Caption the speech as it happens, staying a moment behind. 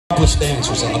most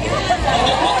dancers out there.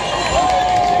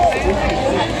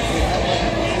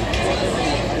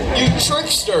 You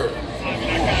trickster!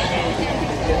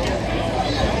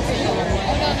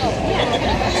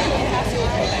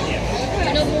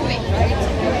 You know moving, right?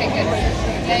 Okay, good.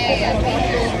 Yeah.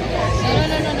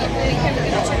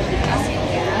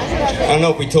 I don't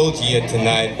know if we told you yet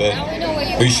tonight, but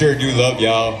we sure do love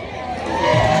y'all.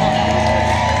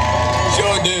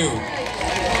 Sure do.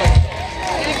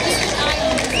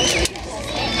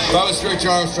 If I was Stretch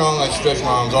Armstrong, I'd stretch my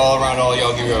arms all around all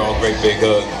y'all, give you all a great big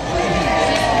hug.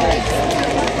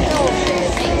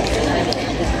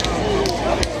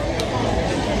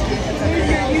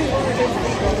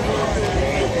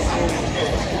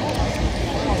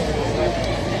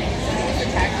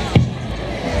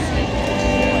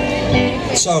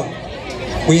 So,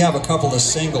 we have a couple of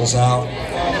singles out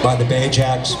by the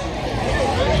Bayjacks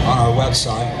on our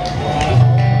website.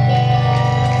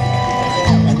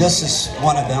 And this is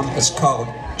one of them. It's called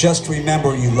Just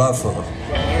Remember You Love Her.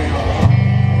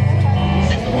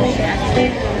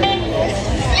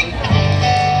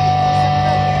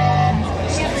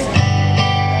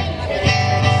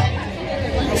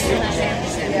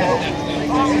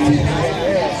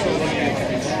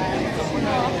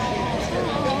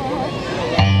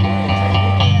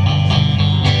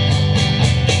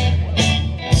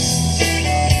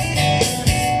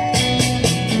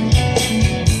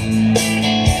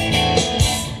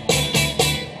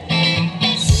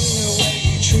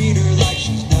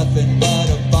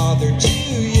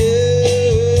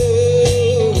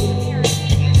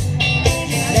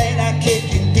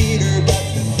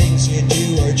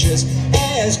 Just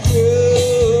as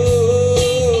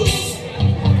cruel.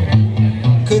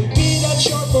 Could be that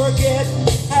you'll forget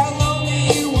how lonely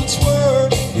you once were,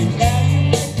 and now you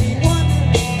make me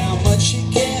wonder how much she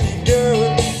can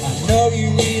endure. I know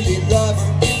you really love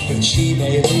her, but she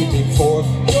may leave before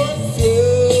you're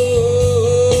through.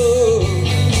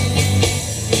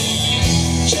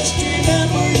 Just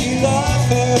remember you love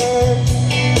her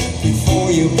before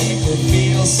you make her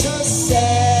feel so sad.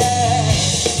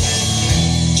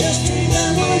 Just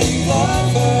remember you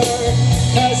love her,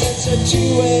 'cause it's a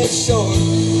two-edged sword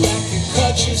that can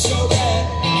cut you so bad.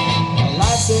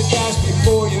 Lots of guys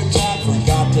before your time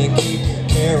forgot to keep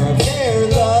care of their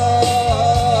love.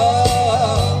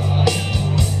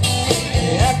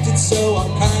 They acted so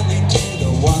unkindly to the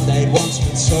one they'd once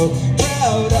been so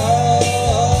proud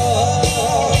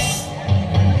of.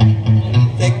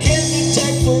 They couldn't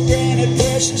take for granted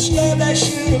precious love they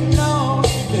should have known,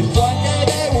 that one day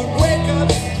they would wake up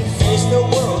face the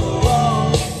world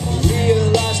alone.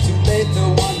 Realize too late the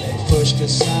one they pushed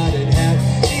aside had had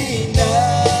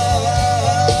enough.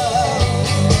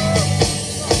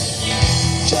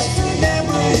 Just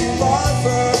remember you love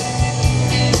her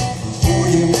before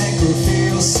you make her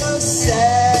feel so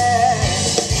sad.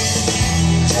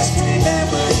 Just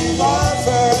remember you love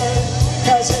her,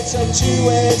 'cause it's a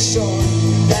two-edged sword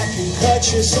that can cut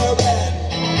you so bad.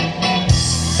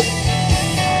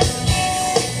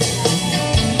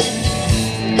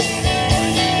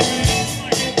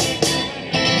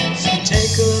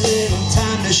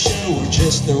 Show her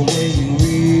just the way you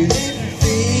really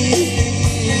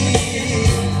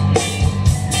feel.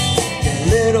 The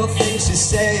little things you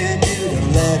say and do to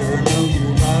let her know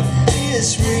your love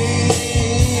is real.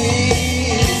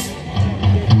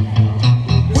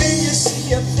 When you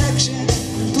see affection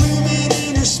blooming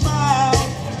in her smile,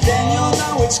 then you'll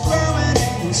know it's growing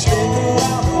and will stick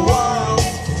around a while.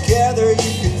 Together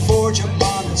you can forge a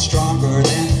bond that's stronger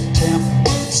than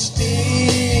tempered steel.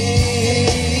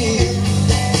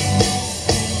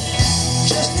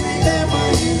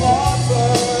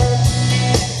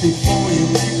 Before you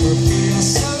make her feel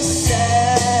so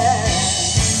sad.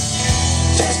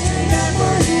 Just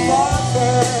remember you love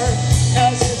her,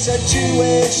 'cause it's a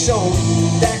two-edged sword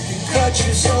that can cut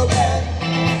you so bad.